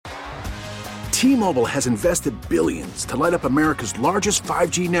T-Mobile has invested billions to light up America's largest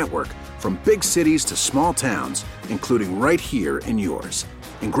 5G network, from big cities to small towns, including right here in yours.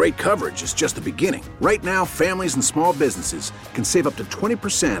 And great coverage is just the beginning. Right now, families and small businesses can save up to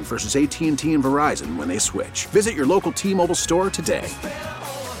 20% versus AT&T and Verizon when they switch. Visit your local T-Mobile store today.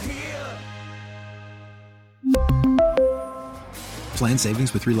 Plan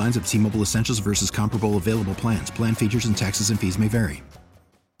savings with 3 lines of T-Mobile Essentials versus comparable available plans. Plan features and taxes and fees may vary.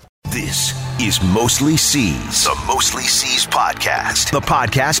 This is Mostly C's, the Mostly C's podcast. The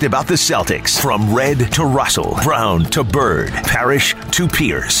podcast about the Celtics. From Red to Russell, Brown to Bird, Parrish to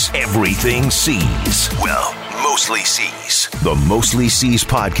Pierce. Everything C's. Well, Mostly C's. The Mostly C's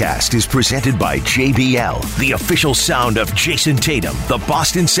podcast is presented by JBL, the official sound of Jason Tatum, the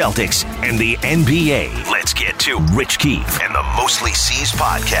Boston Celtics, and the NBA. Let's get to Rich Keefe and the Mostly C's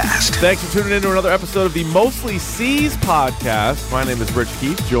podcast. Thanks for tuning in to another episode of the Mostly C's podcast. My name is Rich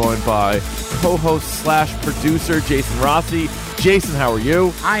Keefe, joined by co-host / producer Jason Rossi. Jason, how are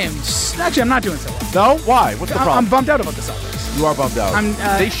you? I'm not doing so well. No? Why? What's the problem? I'm bummed out about the Celtics. You are bummed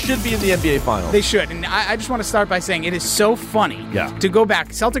out. They should be in the NBA Finals. They should. And I just want to start by saying it is so funny to go back.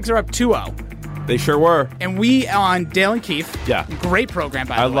 Celtics are up 2-0. They sure were. And we on Dale and Keefe. Yeah. Great program,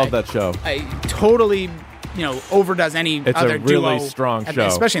 by the way. I love that show. Totally, overdoes any other duo. It's a really strong show.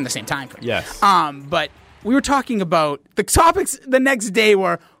 Especially in the same time frame. Yes. But we were talking about the topics the next day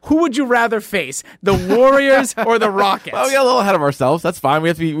were, who would you rather face, the Warriors or the Rockets? Oh, we got a little ahead of ourselves. That's fine. We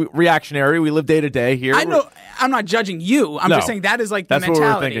have to be reactionary. We live day to day here. I know. I'm not judging you. I'm just saying that is like the mentality.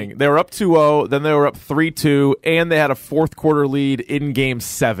 That's what we were thinking. They were up 2-0, then they were up 3-2, and they had a fourth quarter lead in Game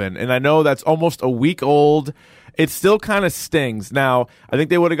 7. And I know that's almost a week old. It still kind of stings. Now, I think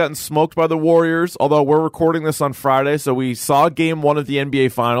they would have gotten smoked by the Warriors, although we're recording this on Friday, so we saw Game 1 of the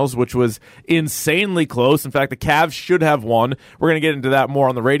NBA Finals, which was insanely close. In fact, the Cavs should have won. We're going to get into that more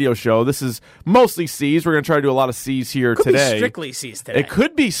on the radio show. This is mostly C's. We're going to try to do a lot of C's here today. It could be strictly C's today. It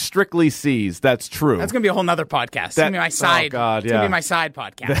could be strictly C's. That's true. That's going to be a whole nother podcast. It's going to be my side. Oh, God, It's going to be my side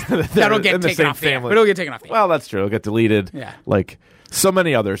podcast. That'll get taken off the air. But it'll get taken off the air. Well, that's true. It'll get deleted like so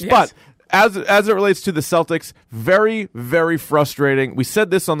many others. Yes. But as it relates to the Celtics, very, very frustrating. We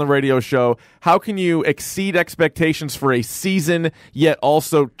said this on the radio show. How can you exceed expectations for a season, yet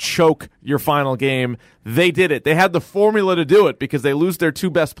also choke your final game? They did it. They had the formula to do it because they lose their 2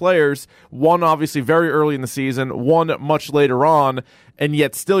 best players, one obviously very early in the season, one much later on, and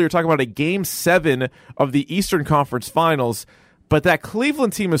yet still you're talking about a Game 7 of the Eastern Conference Finals. But that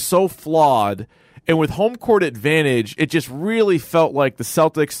Cleveland team is so flawed. And with home court advantage, it just really felt like the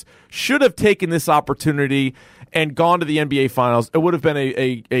Celtics should have taken this opportunity and gone to the NBA Finals. It would have been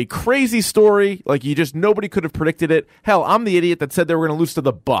a crazy story. Like, nobody could have predicted it. Hell, I'm the idiot that said they were going to lose to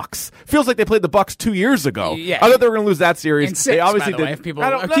the Bucks. Feels like they played the Bucks 2 years ago. Yeah. I thought they were going to lose that series. And 6, they obviously by the way, didn't. if people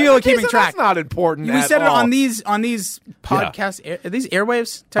are keeping track. That's not important. We said all. it on these podcasts. Are these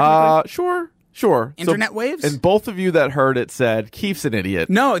airwaves, technically? Sure. Internet waves? And both of you that heard it said, Keefe's an idiot.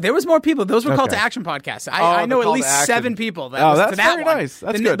 No, there was more people. Those were call to action podcasts. I know at least 7 people. That's very nice.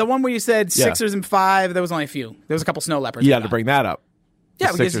 That's good. The one where you said Sixers and 5, there was only a few. There was a couple snow leopards. You had to bring that up.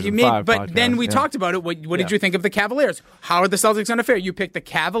 Yeah, because you made. But then we talked about it. What did you think of the Cavaliers? How are the Celtics going to fare? You picked the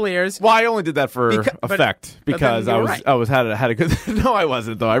Cavaliers. Well, I only did that for effect because I had a good. No, I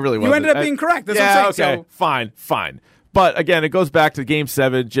wasn't though. I really wasn't. You ended up being correct. That's what I'm saying. Okay, fine. But again, it goes back to Game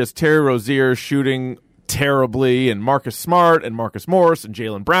 7. Just Terry Rozier shooting terribly, and Marcus Smart and Marcus Morris and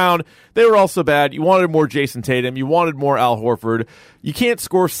Jaylen Brown, they were also bad. You wanted more Jason Tatum. You wanted more Al Horford. You can't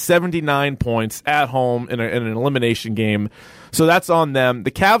score 79 points at home in an elimination game, so that's on them.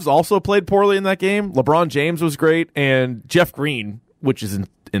 The Cavs also played poorly in that game. LeBron James was great, and Jeff Green, which is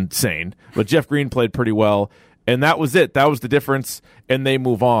insane, but Jeff Green played pretty well, and that was it. That was the difference, and they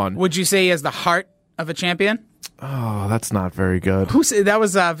move on. Would you say he has the heart of a champion? Oh, that's not very good. Who said that?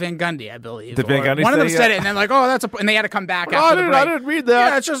 Was Van Gundy, I believe. Did Van Gundy one say of them said it, and then and they had to come back after the break. I didn't read that.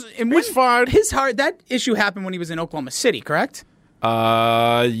 Yeah, it's just he's fine. His heart. That issue happened when he was in Oklahoma City, correct?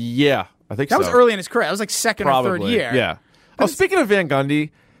 Yeah, I think that was early in his career. That was like second or third year. Yeah. Speaking of Van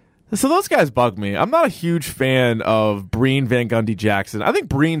Gundy, so those guys bug me. I'm not a huge fan of Breen, Van Gundy, Jackson. I think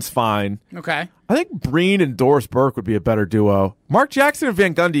Breen's fine. Okay. I think Breen and Doris Burke would be a better duo. Mark Jackson and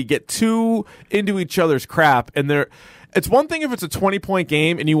Van Gundy get too into each other's crap, and it's one thing if it's a 20-point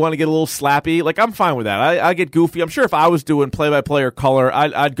game and you want to get a little slappy. Like, I'm fine with that. I get goofy. I'm sure if I was doing play-by-play or color,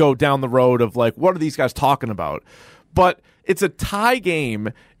 I'd go down the road of, like, what are these guys talking about? But it's a tie game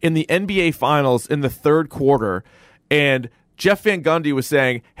in the NBA Finals in the third quarter, and Jeff Van Gundy was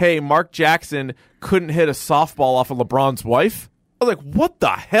saying, hey, Mark Jackson couldn't hit a softball off of LeBron's wife. I was like, what the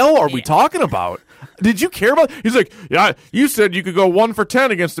hell are we talking about? Did you care about? He's like, yeah, you said you could go 1 for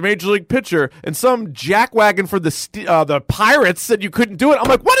 10 against a major league pitcher, and some jackwagon for the Pirates said you couldn't do it. I'm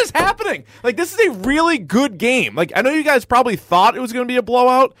like, what is happening? Like, this is a really good game. Like, I know you guys probably thought it was going to be a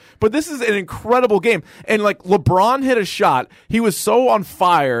blowout, but this is an incredible game. And like, LeBron hit a shot. He was so on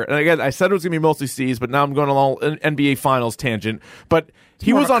fire. And again, I said it was going to be mostly C's, but now I'm going along an NBA Finals tangent. But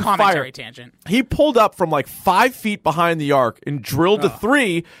he was on fire. Tangent. He pulled up from like 5 feet behind the arc and drilled a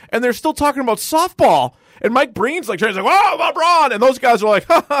 3, and they're still talking about softball. And Mike Breen's like, whoa, LeBron! And those guys are like,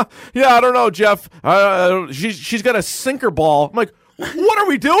 yeah, I don't know, Jeff. She's got a sinker ball. I'm like, what are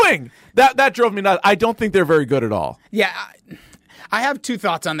we doing? That drove me nuts. I don't think they're very good at all. Yeah, I have 2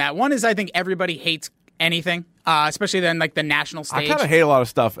 thoughts on that. One is I think everybody hates anything, especially then like the national stage. I kind of hate a lot of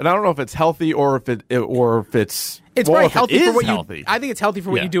stuff, and I don't know if it's healthy or if it's. It's very healthy for what healthy. you. I think it's healthy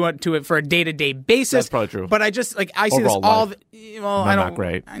for what you do to it for a day-to-day basis. That's probably true. But I just I see Overall this all. life. I don't. Not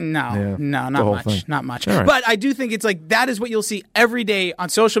great. No, not whole much. thing. Not much. Right. But I do think it's like that is what you'll see every day on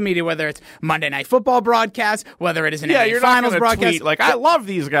social media, whether it's Monday Night Football broadcast, whether it is an NBA you're Finals not broadcast. Tweet, like, I love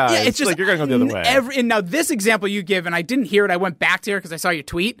these guys. Yeah, it's just like you're going to go the other way. And now this example you give, and I didn't hear it. I went back to her because I saw your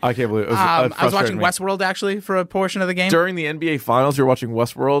tweet. I can't believe it. I was watching me. Westworld actually for a portion of the game. During the NBA Finals, you're watching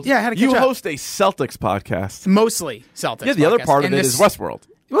Westworld. Yeah, I had to catch You up. host a Celtics podcast. Mostly Celtics. Yeah, the other podcast. part of And it this- is Westworld.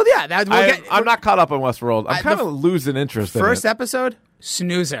 Well, yeah, I'm not caught up on Westworld. I'm kind of losing interest in it. First episode,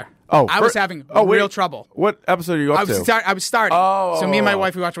 snoozer. Oh, I was having real trouble. What episode are you up to? I was starting. Oh. So me and my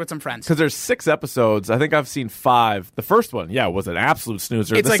wife, we watched with some friends. Because there's 6 episodes. I think I've seen 5. The first one, was an absolute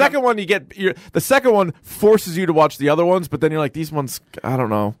snoozer. It's The like second one, the second one forces you to watch the other ones, but then you're like, these ones, I don't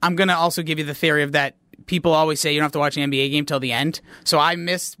know. I'm going to also give you the theory of that people always say you don't have to watch an NBA game till the end. So I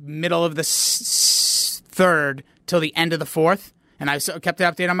missed middle of the third till the end of the fourth. And I kept it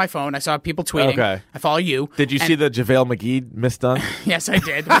updated on my phone. I saw people tweeting. Okay. I follow you. Did you see the JaVale McGee misdone? Yes, I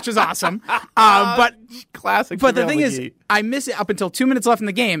did, which was awesome. But classic. But the JaVale thing McGee. is, I miss it up until 2 minutes left in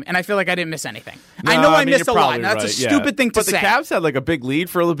the game, and I feel like I didn't miss anything. I know I missed you're a lot. probably And that's a right, stupid thing to but say. But the Cavs had like a big lead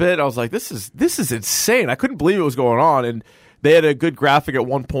for a little bit. I was like, this is insane. I couldn't believe it was going on. And they had a good graphic at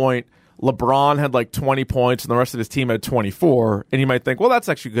one point. LeBron had like 20 points and the rest of his team had 24. And you might think, well, that's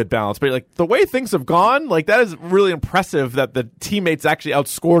actually good balance. But like the way things have gone, like that is really impressive that the teammates actually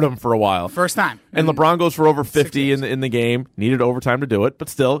outscored him for a while. First time. And LeBron goes for over 50 in the game. Needed overtime to do it, but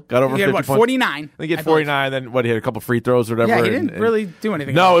still got over 50 He had, what, points. 49? I think he had 49. Then what? He had a couple free throws or whatever. Yeah, he didn't really do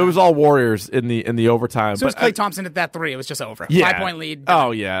anything. No, it was all Warriors in the overtime. So it was Klay Thompson at that 3. It was just over. Yeah. 5-point lead. Oh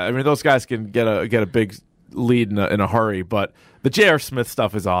yeah, I mean those guys can get a big lead in a hurry, but the J.R. Smith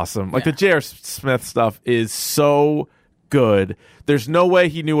stuff is awesome. Like the J.R. Smith stuff is so good. There's no way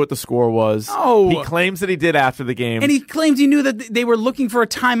he knew what the score was. No. He claims that he did after the game. And he claims he knew that they were looking for a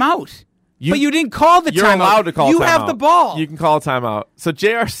timeout. But you didn't call the You're timeout. allowed to call You timeout. have the ball. You can call a timeout. So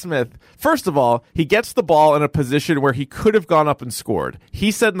J.R. Smith, first of all, he gets the ball in a position where he could have gone up and scored. He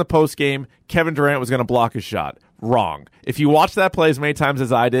said in the postgame Kevin Durant was going to block his shot. Wrong. If you watch that play as many times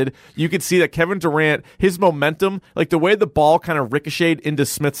as I did, you could see that Kevin Durant, his momentum, like the way the ball kind of ricocheted into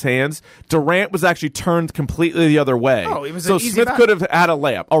Smith's hands, Durant was actually turned completely the other way. Oh, it was so an easy Smith back. could have had a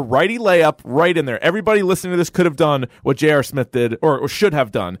layup, a righty layup right in there. Everybody listening to this could have done what J.R. Smith did or should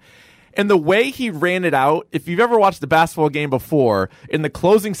have done. And the way he ran it out, if you've ever watched a basketball game before, in the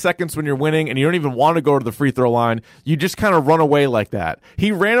closing seconds when you're winning and you don't even want to go to the free throw line, you just kind of run away like that.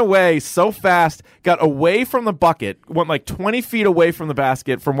 He ran away so fast, got away from the bucket, went like 20 feet away from the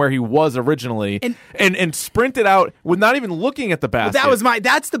basket from where he was originally, and sprinted out with not even looking at the basket.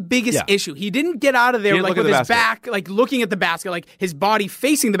 That's the biggest issue. He didn't get out of there didn't like look with at his the basket. back, like looking at the basket, like his body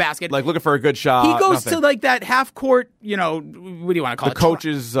facing the basket. Like looking for a good shot. He goes nothing. to like that half court, what do you want to call the it?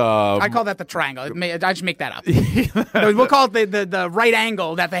 coach's. I call that the triangle. I just make that up. We'll call it the right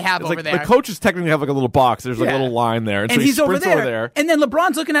angle that they have over like, there. the coaches technically have like a little box. There's like a little line there. And so he's he sprints over there. And then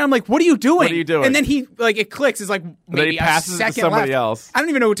LeBron's looking at him like, what are you doing? What are you doing? And then he, like, it clicks. It's like maybe he passes a it to second somebody left. else. I don't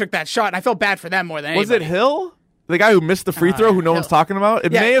even know who took that shot, and I felt bad for them more than Was anybody. it Hill? The guy who missed the free throw who no one's talking about?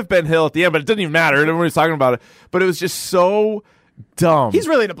 It may have been Hill at the end, but it didn't even matter. Everybody's talking about it. But it was just so dumb. He's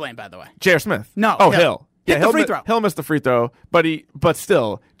really to blame, by the way. J.R. Smith. No. Oh, Hill. Hit the Hill free throw. Hill missed the free throw, but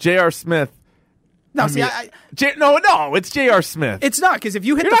still, J.R. Smith. No, No, it's J.R. Smith. It's not, because if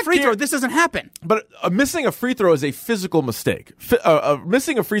you hit You're the not free gear- throw, this doesn't happen. But missing a free throw is a physical mistake.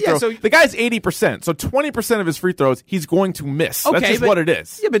 Missing a free throw, so- the guy's 80%, so 20% of his free throws he's going to miss. Okay, That's just but- what it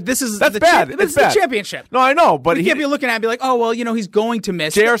is. Yeah, but this is That's the bad. This It's is bad. the championship. No, I know, but You can't be looking at it and be like, oh, well, he's going to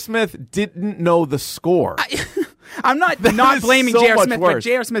miss. J.R. Smith didn't know the score. I'm not is blaming so J.R. much Smith, but worse.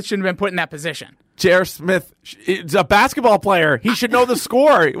 J.R. Smith shouldn't have been put in that position. J.R. Smith is a basketball player. He should know the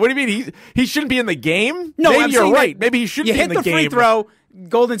score. What do you mean? He shouldn't be in the game? No, maybe I'm you're saying right. that Maybe he should you be in hit the game. free throw,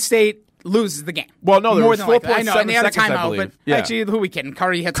 Golden State loses the game. Well, no, there more was than likely. I know, 4.7 and they had a seconds, I timeout, believe. but Yeah. actually, who are we kidding?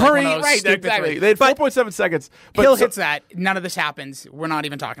 Curry hits Curry, one of those right, stupid exactly. threes. They had But 4.7 seconds. But Hill hits that. None of this happens. We're not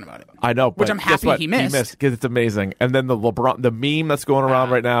even talking about it. I know, Which but I'm guess happy what? he missed. Because it's amazing. And then the meme that's going around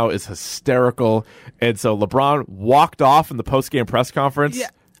right now is hysterical. And so LeBron walked off in the post-game press conference. Yeah.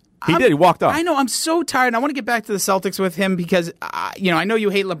 He did. He walked off. I know. I'm so tired. And I want to get back to the Celtics with him because, I know you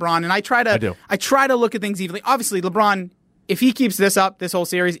hate LeBron, and I try to look at things evenly. Obviously, LeBron, if he keeps this up, this whole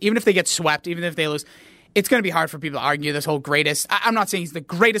series, even if they get swept, even if they lose, it's going to be hard for people to argue this whole greatest. I'm not saying he's the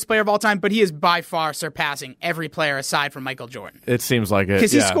greatest player of all time, but he is by far surpassing every player aside from Michael Jordan. It seems like it.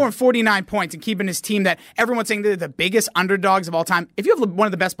 Because he's scoring 49 points and keeping his team that everyone's saying they're the biggest underdogs of all time. If you have one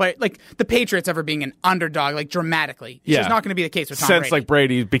of the best players, like the Patriots ever being an underdog, like dramatically, it's just not going to be the case with Tom Brady. Since like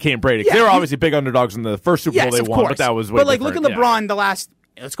Brady became Brady. Yeah, they were obviously big underdogs in the first Super Bowl yes, they of won, course. but that was way But like, different. look at LeBron the last.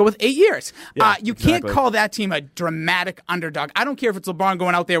 Let's go with 8 years. Yeah, you exactly. can't call that team a dramatic underdog. I don't care if it's LeBron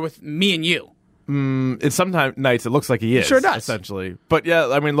going out there with me and you. In some nights, it looks like he is. Sure does. Essentially. But yeah,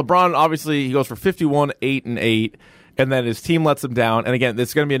 I mean, LeBron, obviously, he goes for 51, 8, and 8. And then his team lets him down. And again,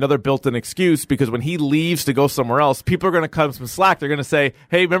 it's going to be another built-in excuse because when he leaves to go somewhere else, people are going to cut him some slack. They're going to say,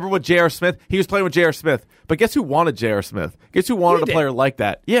 hey, remember what J.R. Smith? He was playing with J.R. Smith. But guess who wanted J.R. Smith? Guess who wanted a player like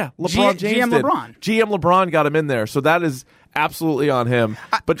that? Yeah, LeBron James GM did. LeBron. GM LeBron got him in there. So that is absolutely on him.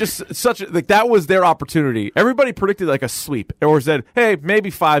 But just that was their opportunity. Everybody predicted like a sweep or said, hey, maybe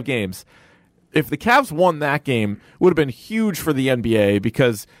 5 games. If the Cavs won that game, it would have been huge for the NBA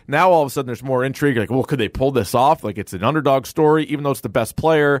because now all of a sudden there's more intrigue. Like, well, could they pull this off? Like, it's an underdog story, even though it's the best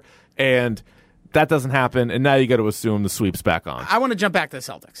player, and that doesn't happen. And now you got to assume the sweep's back on. I want to jump back to the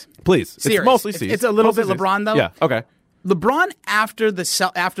Celtics. Please, Series. it's mostly C's. It's a little Mostly bit C's. LeBron though. Yeah. Okay. LeBron after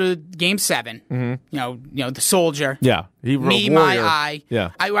Game 7, the soldier. Yeah. He Me, warrior. my eye.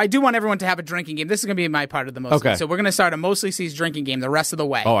 Yeah. I do want everyone to have a drinking game. This is going to be my part of the mostly. Okay. So we're going to start a mostly C's drinking game the rest of the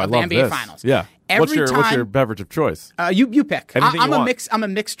way. Oh, I of love the NBA this. Finals. Yeah. What's Every your time, beverage of choice? You pick. Anything I'm you a want. I'm a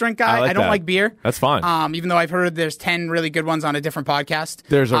mixed drink guy. I like I don't that. like beer. That's fine. Even though I've heard there's 10 really good ones on a different podcast.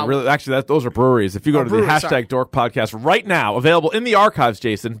 There's a really those are breweries. If you go to the breweries, hashtag Dork Podcast right now, available in the archives,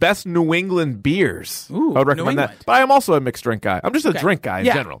 Jason, best New England beers. Ooh, I would recommend New that. England. But I am also a mixed drink guy. I'm just a drink guy in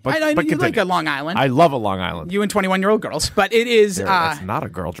Yeah. general. But, I know but you like continue. a Long Island. I love a Long Island. You and 21-year-old girls, but it is. That's not a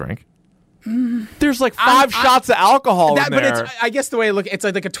girl drink. There's like 5 shots of alcohol in But there. it's, I guess the way I look, it's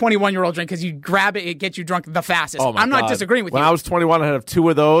like a 21-year-old drink because you grab it, it gets you drunk the fastest. Oh my I'm not God. disagreeing with when you. I was 21, I had 2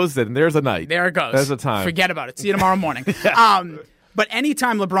 of those, and there's a night. There it goes. There's a time. Forget about it. See you tomorrow morning. But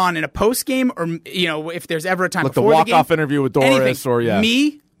anytime LeBron in a post game, or if there's ever a time Like the before walk-off the game, interview with Doris, anything, or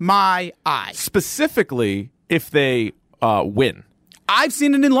me, my eye. Specifically, if they win. I've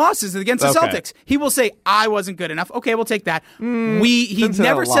seen it in losses against the Okay. Celtics. He will say, I wasn't good enough. Okay, we'll take that. He didn't say that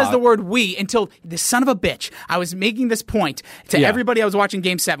never a says lot. the word we until the son of a bitch. I was making this point to Yeah. everybody I was watching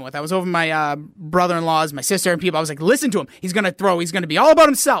Game 7 with. I was over my brother-in-laws, my sister, and people. I was like, listen to him. He's going to throw. He's going to be all about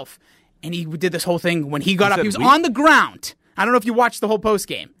himself. And he did this whole thing when he got up. said He was we? on the ground. I don't know if you watched the whole post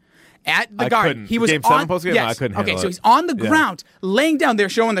game. At the I Garden. couldn't. He was Game on, 7 postgame? No, Yes. I couldn't Okay, handle so it. he's on the Yeah. ground, laying down there,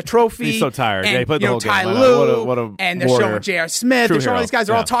 showing the trophy. He's so tired. And, Yeah, he played the whole game. Ty I know. Lue, What a and they're warrior. showing J.R. Smith. True They're showing all hero. these guys.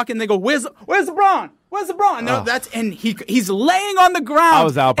 They're all Yeah. talking. They go, "Where's LeBron? Where's LeBron?" And he's laying on the ground. I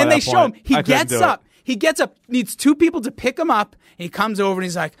was out by and that they show him. point. He I couldn't gets do it. up. He gets up. Needs 2 people to pick him up. And he comes over and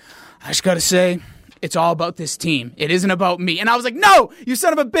he's like, "I just got to say, it's all about this team. It isn't about me." And I was like, "No, you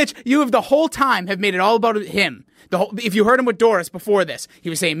son of a bitch! You have the whole time have made it all about him." If you heard him with Doris before this, he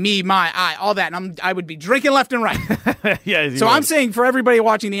was saying me, my, I, all that, and I would be drinking left and right. Yeah. So I'm saying for everybody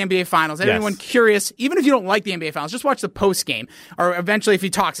watching the NBA Finals, Yes. everyone curious, even if you don't like the NBA Finals, just watch the post game, or eventually if he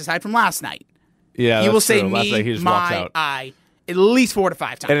talks, aside from last night, yeah, he will that's say true. Last night he me, just walks my, out. I, at least 4 to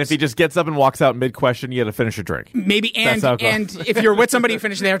 5 times. And if he just gets up and walks out mid-question, you got to finish a drink. maybe That's how it goes. and if you're with somebody,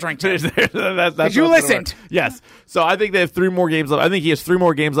 finish their drink too. That's you what's gonna listened. work. Yes. So I think they have 3 more games left. I think he has 3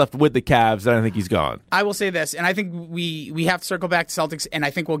 more games left with the Cavs, and I think he's gone. I will say this, and I think we have to circle back to Celtics, and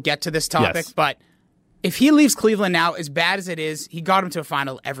I think we'll get to this topic, Yes. but if he leaves Cleveland now, as bad as it is, he got him to a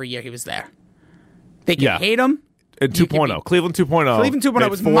final every year he was there. They can Yeah. hate him. And You could 2.0. be- Cleveland 2.0. Cleveland 2.0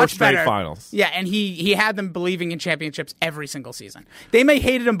 made was 4 much straight better. finals. Yeah, and he had them believing in championships every single season. They may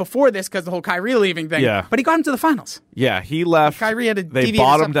hated him before this because the whole Kyrie leaving thing. Yeah. But he got him to the finals. Yeah, he left. Kyrie had to They deviate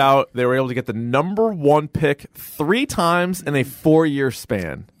bottomed his out. They were able to get the number 1 pick 3 times in a 4-year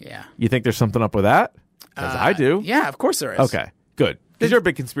span. Yeah. You think there's something up with that? Because I do. Yeah, of course there is. Okay, good. Because you're a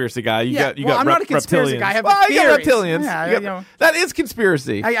big conspiracy guy. You Yeah, got well, I'm not a conspiracy reptilians. guy. I have well, you got theories. reptilians. Yeah, You got- you know. that is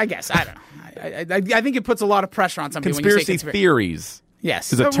conspiracy. I guess. I don't know. I think it puts a lot of pressure on somebody when you say conspiracy conspiracy. theories.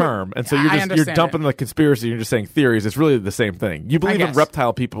 Yes. is a term. And so you're dumping the conspiracy. You're just saying theories. It's really the same thing. You believe in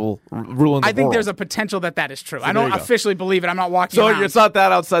reptile people ruling the world. I think there's a potential that is true. So I don't officially believe it. I'm not walking around. So it's not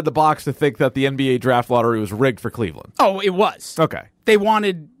that outside the box to think that the NBA draft lottery was rigged for Cleveland. Oh, it was. Okay. They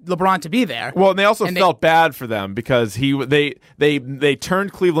wanted LeBron to be there. Well, and they also felt bad for them because they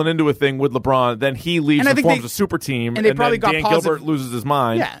turned Cleveland into a thing with LeBron. Then he leaves and forms a super team, and probably got Dan positive, Gilbert loses his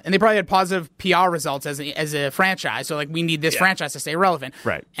mind. Yeah, and they probably had positive PR results as a franchise. So we need this franchise to stay relevant.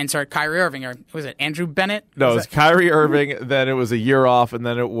 Right. And so Kyrie Irving, or was it Andrew Bennett? No, it was Kyrie Irving. Then it was a year off, and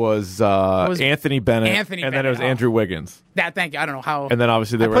then it was Anthony Bennett. And then it was Andrew Wiggins. Thank you. I don't know how. And then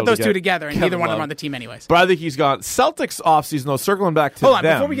obviously they put those two together, and neither one of them on the team, anyways. But I think he's gone. Celtics offseason, though. Circling back to hold on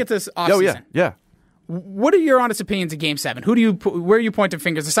them, before we get to this offseason. Yeah. What are your honest opinions of Game 7? Where are you pointing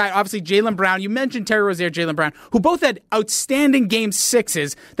fingers? Aside, obviously, Jaylen Brown. You mentioned Terry Rozier, Jaylen Brown, who both had outstanding Game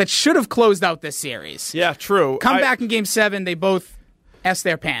 6s that should have closed out this series. Yeah, true. Come back in Game 7, they both S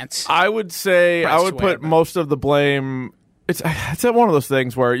their pants. I would say put most of the blame. It's one of those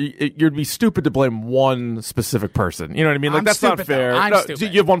things where you'd be stupid to blame one specific person. You know what I mean? Like, that's not fair. I'm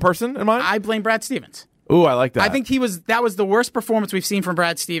stupid. You have one person in mind? I blame Brad Stevens. Ooh, I like that. I think that was the worst performance we've seen from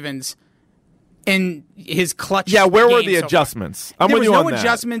Brad Stevens in his clutch. Yeah, where were the adjustments? I'm with you on that. There was no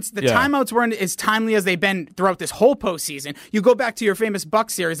adjustments. The timeouts weren't as timely as they've been throughout this whole postseason. You go back to your famous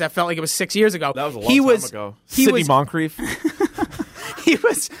Bucks series that felt like it was 6 years ago. That was a long time ago. Sidney Moncrief.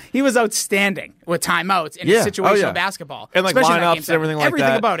 He was outstanding with timeouts in situational basketball. And lineups and everything like that.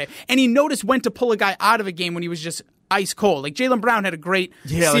 Everything about it. And he noticed when to pull a guy out of a game when he was just ice cold. Like Jaylen Brown had a great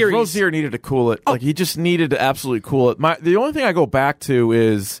series. Like Rozier needed to cool it. Like he just needed to absolutely cool it. The only thing I go back to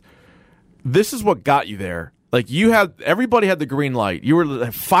is this is what got you there. Like everybody had the green light. You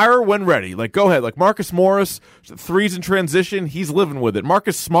were fire when ready. Like go ahead. Like Marcus Morris, threes in transition, he's living with it.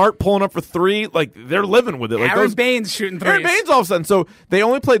 Marcus Smart pulling up for three, like they're living with it. Like Aaron Baines shooting threes. Aaron Baines all of a sudden. So they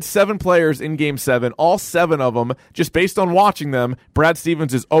only played 7 players in Game 7. All 7 of them, just based on watching them, Brad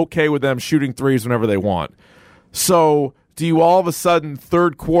Stevens is okay with them shooting threes whenever they want. So do you all of a sudden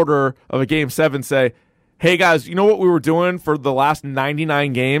third quarter of a Game 7 say, hey guys, you know what we were doing for the last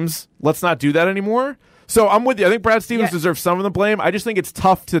 99 games? Let's not do that anymore? So I'm with you. I think Brad Stevens deserves some of the blame. I just think it's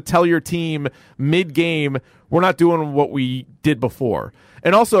tough to tell your team mid-game, we're not doing what we did before.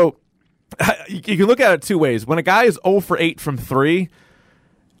 And also, you can look at it 2 ways. When a guy is 0 for 8 from 3,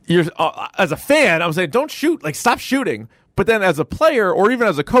 you're as a fan, I'm saying don't shoot. Like stop shooting. But then as a player or even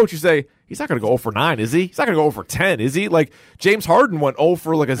as a coach, you say, he's not going to go 0 for 9, is he? He's not going to go 0 for 10, is he? Like James Harden went 0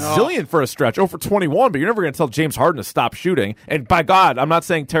 for like a zillion for a stretch, 0 for 21, but you're never going to tell James Harden to stop shooting. And by God, I'm not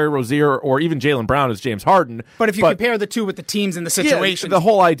saying Terry Rozier or even Jaylen Brown is James Harden. But if you compare the two with the teams and the situations. The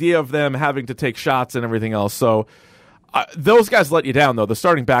whole idea of them having to take shots and everything else. So those guys let you down, though. The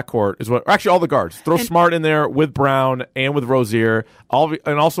starting backcourt is actually all the guards. Throw Smart in there with Brown and with Rozier,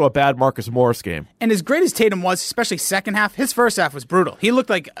 and also a bad Marcus Morris game. And as great as Tatum was, especially second half, his first half was brutal. He looked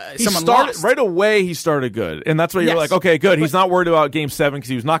like someone lost. Right away, he started good. And that's why you're like, okay, good. He's not worried about Game 7 because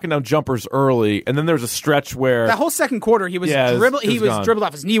he was knocking down jumpers early. And then there was a stretch where that whole second quarter, he was dribbled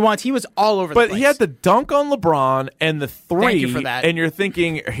off his knee once. He was all over the place. But he had the dunk on LeBron and the 3. Thank you for that. And you're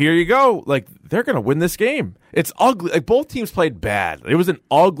thinking, here you go. Like, they're going to win this game. It's ugly. Like both teams played bad. It was an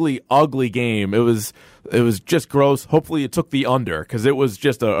ugly, ugly game. It was just gross. Hopefully, it took the under because it was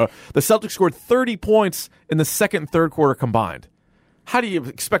just the Celtics scored 30 points in the second and third quarter combined. How do you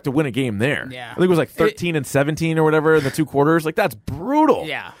expect to win a game there? Yeah. I think it was like 13 and 17 or whatever in the 2 quarters. Like that's brutal.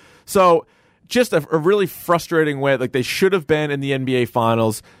 Yeah. So just a really frustrating way. Like they should have been in the NBA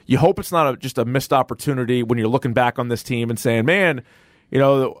Finals. You hope it's not just a missed opportunity when you're looking back on this team and saying, man, you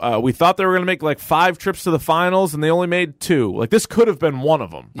know, we thought they were going to make like 5 trips to the finals, and they only made 2. Like, this could have been one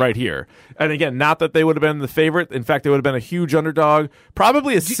of them right here. And again, not that they would have been the favorite. In fact, they would have been a huge underdog,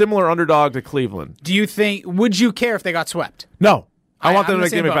 probably a similar underdog to Cleveland. Would you care if they got swept? No. I want them to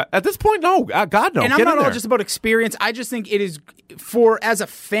make the back. At this point, no. God, no. And I'm not all just about experience. I just think it is as a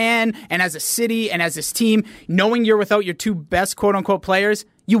fan and as a city and as this team, knowing you're without your 2 best quote-unquote players,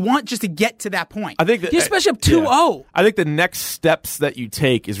 you want just to get to that point. I think especially up 2-0. Yeah. I think the next steps that you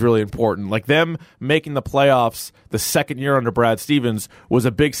take is really important. Like them making the playoffs the second year under Brad Stevens was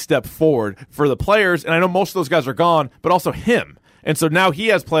a big step forward for the players. And I know most of those guys are gone, but also him. And so now he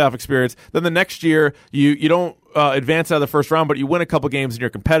has playoff experience. Then the next year, you don't advance out of the first round, but you win a couple games and you're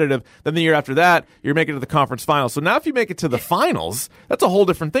competitive. Then the year after that, you're making it to the conference finals. So now if you make it to the finals, that's a whole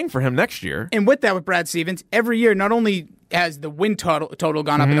different thing for him next year. And with that, with Brad Stevens, every year, not only has the win total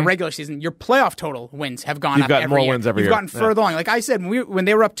gone up in the regular season, your playoff total wins have gone up every year. You've gotten more wins every year. You've gotten further along. Like I said, when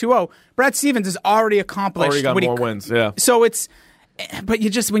they were up 2-0, Brad Stevens has already accomplished. Already got more wins, yeah. So it's, but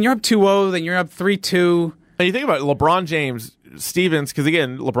when you're up 2-0, then you're up 3-2. And you think about it, LeBron James, Stevens, because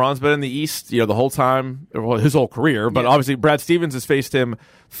again, LeBron's been in the East, the whole time, well, his whole career. But obviously, Brad Stevens has faced him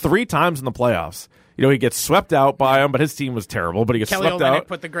 3 times in the playoffs. He gets swept out by him, but his team was terrible. But he gets Kelly swept Olynyk out.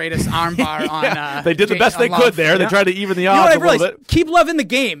 put the greatest armbar on. They did the best they could there. They tried to even the odds a little bit. Keep Love in the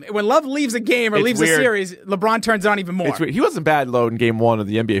game. When Love leaves a game or It's leaves weird. a series, LeBron turns it on even more. It's weird. He wasn't bad low in Game 1 of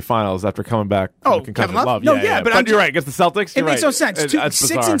the NBA Finals after coming back from the concussion. Kevin Love? Yeah, No, yeah, but you're right. Against the Celtics, It makes no sense. That's 6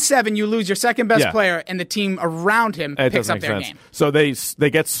 bizarre. and 7, you lose your second best Yeah. player, and the team around him It picks doesn't up make their sense. game. So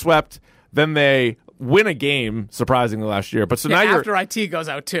they get swept, then they win a game, surprisingly, last year. But so now you're after IT goes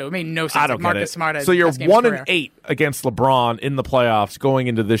out too. It made no sense. I don't Marcus get it. Smart had So you're best game of his 1-8 against LeBron in the playoffs going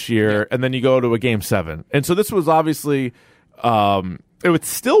into this year, and then you go to a Game 7. And so this was obviously, it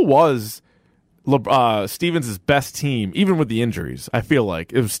still was Stevens' best team, even with the injuries. I feel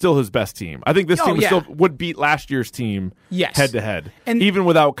like it was still his best team. I think this team would beat last year's team head to head, And even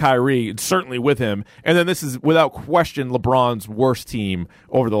without Kyrie, certainly with him. And then this is without question LeBron's worst team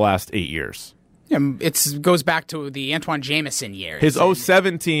over the last 8 years. It goes back to the Antoine Jameson years. His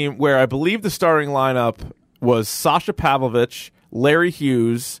 07 team, where I believe the starting lineup was Sasha Pavlovich, Larry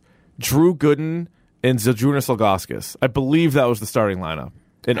Hughes, Drew Gooden, and Zydrunas Ilgauskas. I believe that was the starting lineup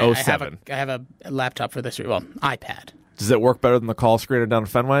in 07. I have a laptop for this. Well, iPad. Does it work better than the call screener down at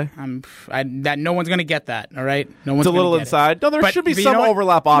Fenway? That no one's going to get that. All right, no one's. It's a little inside. No, there should be some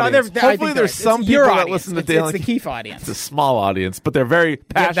overlap audience. Hopefully, there's some people that listen to Daily. It's the Keefe audience. It's a small audience, but they're very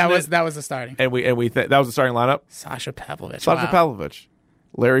passionate. That was the starting. And that was the starting lineup. Sasha Pavlovich. Sasha Pavlovich,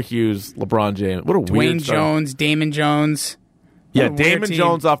 Larry Hughes, LeBron James. What a weird Dwayne Jones, Damon Jones. Yeah, Damon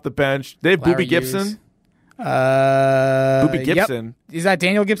Jones off the bench. They have Boobie Gibson. Boobie Gibson. Yep. Is that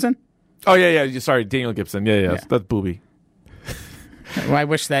Daniel Gibson? Oh yeah. Sorry, Daniel Gibson. Yeah. That's Boobie. Well, I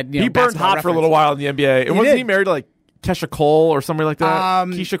wish that he burned hot for a little while in the NBA. And wasn't he married to Kesha Cole or somebody like that?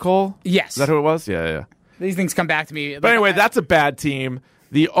 Keisha Cole. Yes. Is that who it was? Yeah. These things come back to me. But anyway, that's a bad team.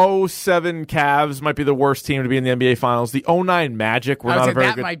 The 07 Cavs might be the worst team to be in the NBA Finals. The 09 Magic were not a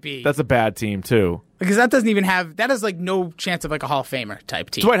very good. Might be. That's a bad team too. Because that doesn't even have. That has no chance of a Hall of Famer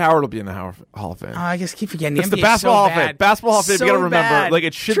type team. Dwight Howard will be in the Hall of Fame. I just keep forgetting. It's NBA the Basketball Hall of Fame. Basketball Hall of Fame. You got to remember, bad.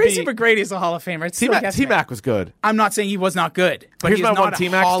 it should Tracy be. Tracy McGrady is a Hall of Famer. T-Mac was good. I'm not saying he was not good, but here's he's my not one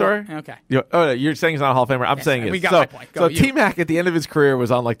T-Mac story. Okay. You're saying he's not a Hall of Famer. I'm saying we it. got my point. So T-Mac at the end of his career was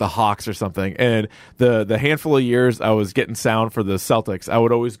on the Hawks or something, and the handful of years I was getting sound for the Celtics, I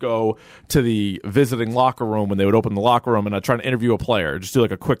would always go to the visiting locker room when they would open the locker room, and I'd try to interview a player, just do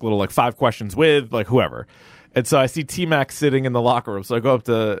a quick little 5 questions with whoever. And so I see T-Mac sitting in the locker room. So I go up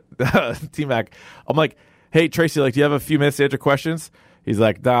to T-Mac. I'm like, hey, Tracy, do you have a few minutes to answer questions? He's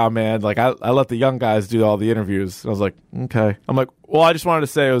like, nah, man. I let the young guys do all the interviews. And I was like, okay. I'm like, well, I just wanted to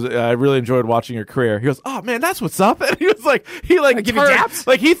say I really enjoyed watching your career. He goes, oh, man, that's what's up. And he was give you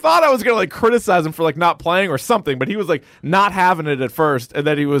daps? He thought I was going to criticize him for not playing or something, but he was not having it at first. And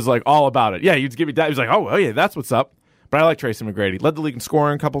then he was all about it. Yeah, he'd give me daps. He was like, oh, yeah, that's what's up. But I like Tracy McGrady. Led the league in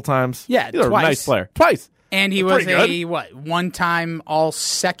scoring a couple times. Yeah, He's twice. a nice player. Twice. And he was one-time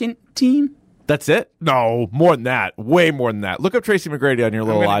all-second team? That's it? No, more than that. Way more than that. Look up Tracy McGrady on your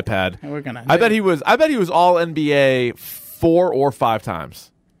little iPad. I bet he was all NBA 4 or 5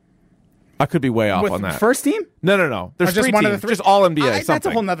 times. I could be way off on that. First team? No. There's just 3 one teams. of the 3. Just all NBA. That's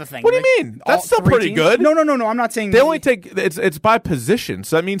a whole other thing. What do you mean? That's still pretty teams? good. No. I'm not saying they only take it's by position.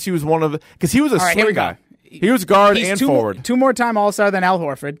 So that means he was one of because he was a swing guy. He was guard and forward. 2 more time All-Star than Al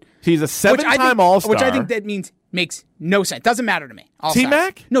Horford. He's a 7-time All-Star. Which I think that makes no sense. Doesn't matter to me.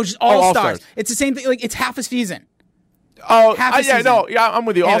 T-Mac? No, just All-Stars. All-Stars. It's the same thing. It's half a season. Oh, season. I'm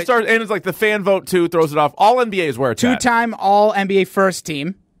with you. Anyway, All-Stars, and it's the fan vote, too, throws it off. All-NBA is where it's at. 2-time All-NBA first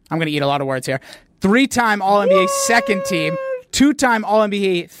team. I'm going to eat a lot of words here. 3-time All-NBA second team. 2-time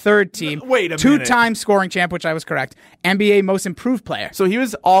All-NBA third team. Wait a minute. 2-time scoring champ, which I was correct. NBA most improved player. So he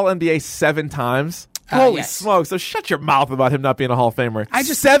was All-NBA 7 times? Holy yes. smokes. So shut your mouth about him not being a Hall of Famer.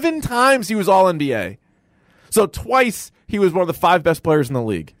 7 times he was All-NBA. So twice he was one of the 5 best players in the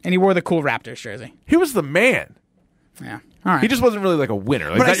league. And he wore the cool Raptors jersey. He was the man. Yeah. All right. He just wasn't really a winner.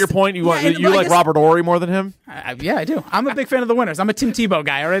 Is But that your point? You yeah, like Robert Horry more than him? Yeah, I do. I'm a big fan of the winners. I'm a Tim Tebow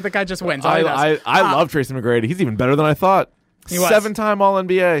guy, all right? The guy just wins. I love Tracy McGrady. He's even better than I thought. He was. 7-time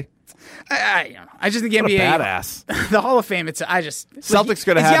All-NBA. I don't know. I just think the What NBA. a badass. The Hall of Fame, Celtics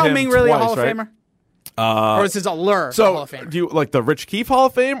could have had Is Yao him Ming really twice, a Hall of right? Famer? Or is his allure a Hall of Famer? Do you like the Rich Keefe Hall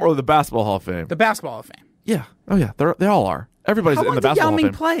of Fame or the Basketball Hall of Fame? The Basketball Hall of Fame. Yeah. Oh, yeah. They all are. Everybody's How in long the did Basketball Yao Hall Ming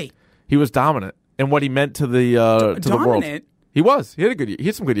of Fame. play? He was dominant in what he meant to the to the world. Dominant? He was. He had a good year. He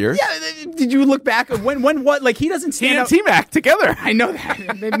had some good years. Yeah. Did you look back? When what? He doesn't He stand and out. T-Mac together. I know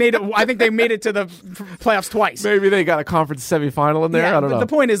that. They made it. I think they made it to the playoffs twice. Maybe they got a conference semifinal in there. Yeah, I don't know. The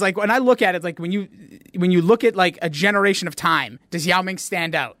point is, when I look at it, when when you look at like a generation of time, does Yao Ming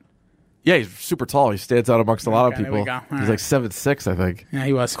stand out? Yeah, he's super tall. He stands out amongst a lot of Okay, there people. we go. All He's right. like 7'6", I think. Yeah,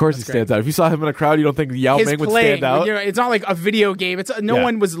 he was. Of course That's he stands great. out. If you saw him in a crowd, you don't think Yao His Ming would playing, stand out? it's not like a video game. It's no Yeah.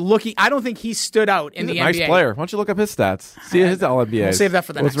 one was looking. I don't think he stood out in He's the a nice NBA. player. Why don't you look up his stats? See his All-NBA. We'll save that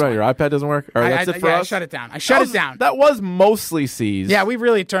for the What's next right? one. Your iPad doesn't work? All right, that's it for us? I shut it down. I shut it down. That was mostly C's. Yeah, we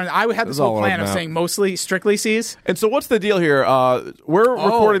really turned. I had That's this all whole plan I'm of at. saying mostly, strictly C's. And so what's the deal here? We're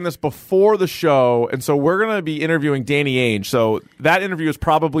recording this before the show, and so we're going to be interviewing Danny Ainge. So that interview is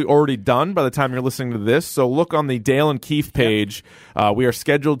probably already done by the time you're listening to this. So look on the Dale and Keefe page. We are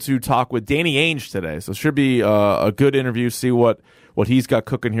scheduled to talk with Danny Ainge today. So it should be a good interview, see what he's got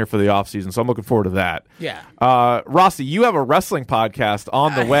cooking here for the offseason. So I'm looking forward to that. Yeah. Rossi, you have a wrestling podcast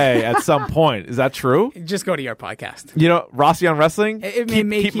on the way at some point. Is that true? Just go to your podcast. You know, Rossi on Wrestling? It keep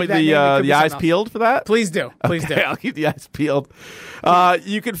may keep the that name. It could be eyes something else. peeled for that? Please do. Please Okay, do. I'll keep the eyes peeled.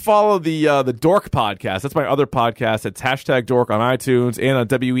 You can follow the Dork Podcast. That's my other podcast. It's #Dork on iTunes and on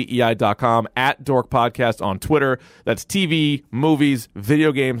WEEI.com, @Dork Podcast on Twitter. That's TV, movies,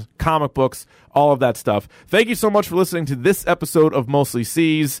 video games, comic books, all of that stuff. Thank you so much for listening to this episode of Mostly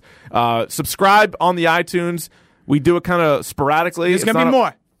C's. Subscribe on the iTunes. We do it kind of sporadically. There's going to be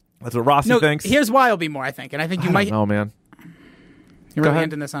more. That's what Rossi No, thinks. here's why it'll be more, I think. And I think you might. No, man. You're really ahead.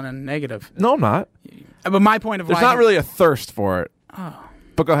 ending this on a negative. No, I'm not. But my point of There's why. not really a thirst for it.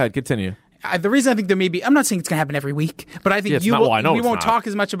 But go ahead, continue. The reason I think there may be, I'm not saying it's going to happen every week, but I think Yeah, it's not- well, I know we it's won't not. talk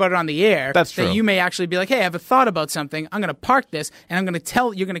as much about it on the air. That's true. That you may actually be like, hey, I have a thought about something. I'm going to park this, and I'm going to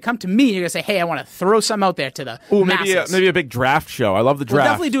tell, you're going to come to me, and you're going to say, hey, I want to throw something out there to the Ooh, masses. maybe a big draft show. I love the We'll draft.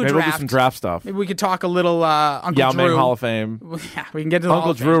 definitely do a maybe draft. We'll do some draft stuff. Maybe we could talk a little Uncle Yao Drew. Ming Hall of Fame. Yeah, we can get to the Hall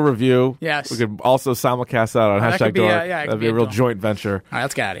Uncle of Drew Fame. review. Yes. We could also simulcast that on that could be #Dork. a- yeah, it That'd could be be a a real deal. joint venture. All right,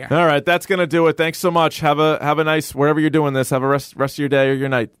 let's get out of here. All right, that's going to do it. Thanks so much. Have a nice, wherever you're doing this, have a rest of your day or your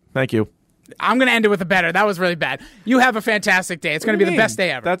night. Thank you. I'm going to end it with a better. That was really bad. You have a fantastic day. It's going to be the best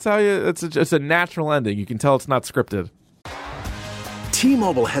day ever. That's how you, it's a natural ending. You can tell it's not scripted.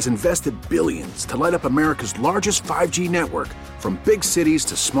 T-Mobile has invested billions to light up America's largest 5G network, from big cities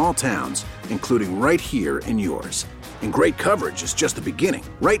to small towns, including right here in yours. And great coverage is just the beginning.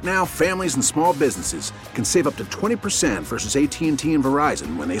 Right now, families and small businesses can save up to 20% versus AT&T and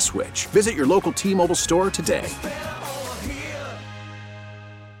Verizon when they switch. Visit your local T-Mobile store today.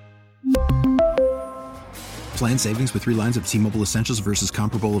 Plan savings with 3 lines of T-Mobile Essentials versus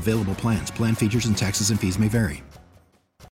comparable available plans. Plan features and taxes and fees may vary.